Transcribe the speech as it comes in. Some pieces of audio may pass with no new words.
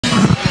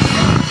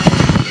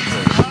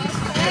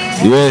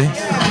You ready?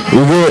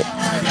 You good?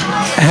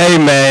 Hey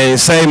man,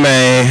 say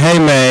man, hey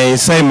man,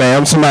 say man.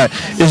 I'm somebody.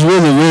 It's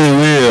really, really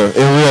real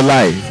in real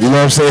life. You know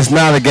what I'm saying? It's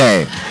not a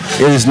game.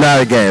 It is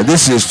not a game.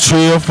 This is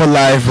Trill for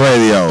Life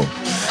Radio.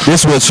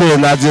 This is Trill,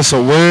 not just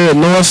a word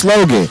nor a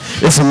slogan.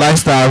 It's a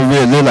lifestyle we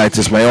really live like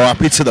this, man.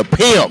 RIP to the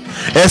pimp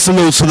and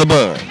salute to the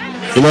bun.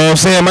 You know what I'm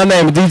saying? My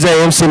name is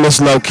DJ Mc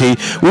Mr Lokey.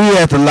 We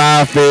at the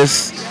Live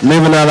Fest,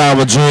 living out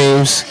our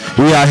dreams.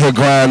 We out here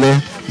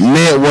grinding,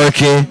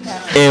 networking,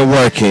 and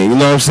working. You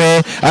know what I'm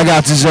saying? I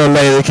got this young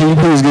lady. Can you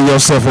please give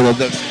yourself an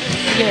introduction?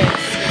 Yes.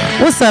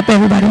 What's up,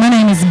 everybody? My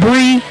name is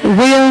Bree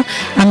Will.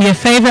 I'm your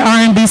favorite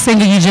R&B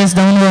singer. You just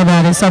don't know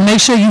about it. So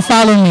make sure you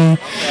follow me.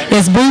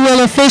 It's Bree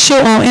Will Official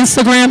on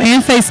Instagram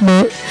and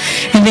Facebook.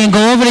 And then go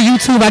over to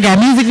YouTube. I got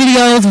music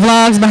videos,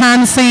 vlogs,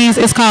 behind the scenes.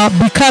 It's called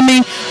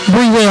Becoming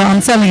Bree Will.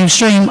 I'm telling you,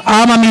 stream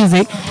all my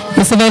music.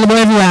 It's available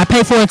everywhere. I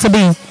pay for it to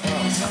be.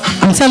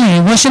 I'm telling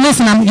you, once you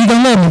listen, you're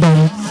going to love me,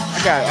 baby.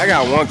 I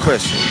got one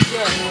question.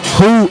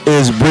 Who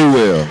is Bree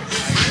Will?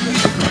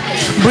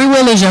 Bree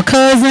Will is your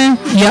cousin,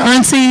 your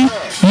auntie,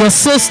 your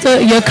sister,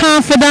 your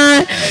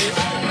confidant.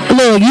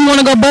 Look, you want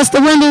to go bust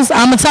the windows?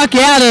 I'm going to talk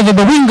you out of it,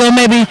 but we can go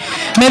maybe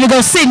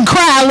go sit and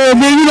cry a little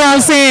bit. You know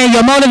what I'm saying?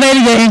 Your motivator,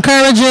 your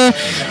encourager,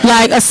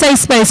 like a safe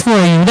space for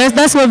you.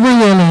 That's what Bree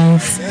Will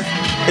is.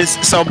 It's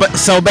so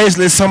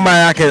basically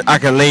somebody I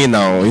can lean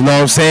on. You know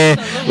what I'm saying?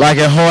 Like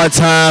in hard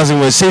times and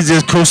when shit's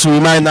just crucial, we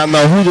might not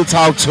know who to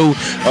talk to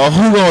or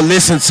who gonna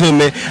listen to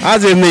me. I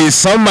just need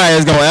somebody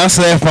that's gonna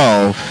answer that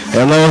phone.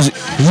 And as long as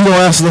you don't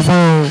answer the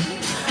phone,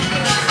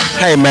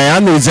 hey man, I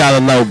need y'all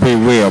to know Bree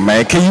Will,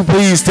 man. Can you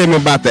please tell me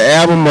about the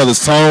album or the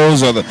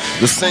songs or the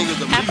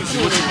singles?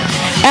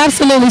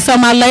 Absolutely. So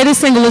my latest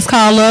single is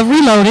called Love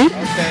Reloaded.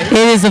 Okay.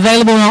 It is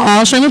available on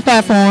all streaming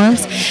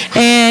platforms.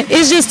 And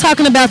it's just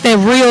talking about that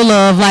real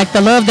love, like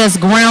the love that's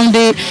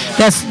grounded,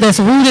 that's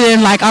rooted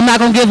in like, I'm not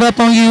going to give up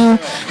on you.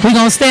 We're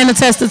going to stand the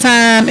test of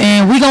time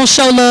and we're going to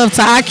show love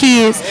to our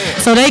kids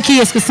so their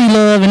kids can see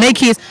love and their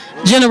kids,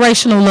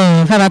 generational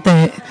love. How about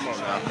that?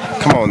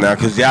 Come on now,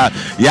 because y'all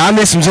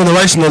need some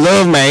generational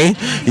love, man.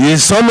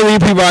 So many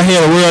people out here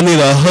in the world need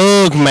a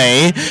hug,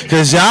 man,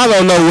 because y'all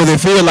don't know what it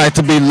feels like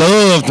to be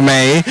loved,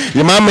 man.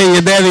 Your mama and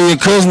your daddy and your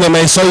cousin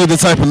may show you the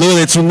type of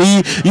love that you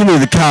need. You need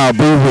to call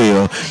Bree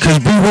Will, because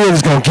Bree Will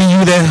is going to give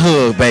you that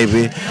hug,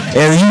 baby.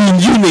 And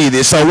you need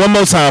it. So one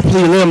more time,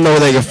 please let them know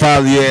where they can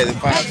follow you at.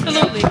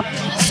 Absolutely.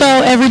 So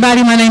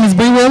everybody, my name is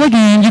Bree Will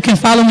again. You can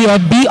follow me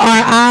at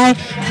BRIWILL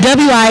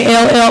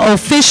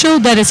Official.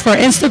 That is for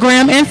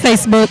Instagram and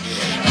Facebook.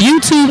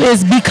 YouTube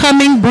is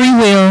Becoming Bree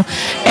Will,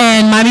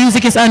 and my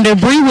music is under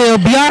Bree Will,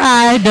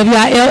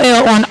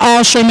 BRIWILL, on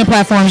all streaming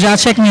platforms. Y'all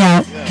check me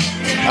out.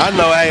 I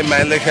know, hey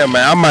man, look here,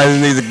 man. I might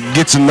need to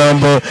get your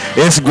number,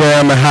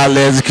 Instagram, and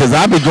holler at you, because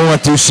I be going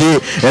through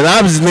shit, and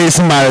I just need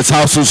somebody to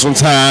talk to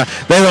sometime.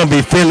 They don't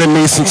be feeling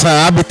me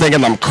sometime. I be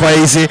thinking I'm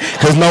crazy,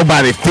 because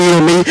nobody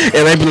feel me,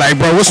 and they be like,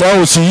 bro, what's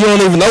wrong with you? You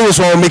don't even know what's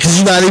wrong with me, because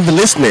you're not even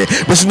listening.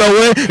 But you know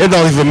what? It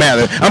don't even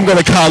matter. I'm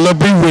going to call her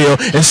Bree Will,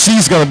 and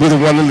she's going to be the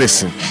one to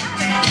listen.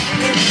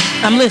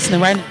 I'm listening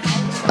right now.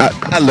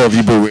 I love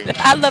you, Bree.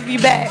 I love you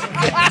back.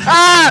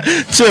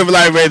 Trill for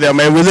Life Radio,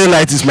 man. We live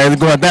like this, man.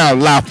 It's going down,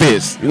 Live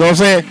Fest. You know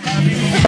what I'm saying?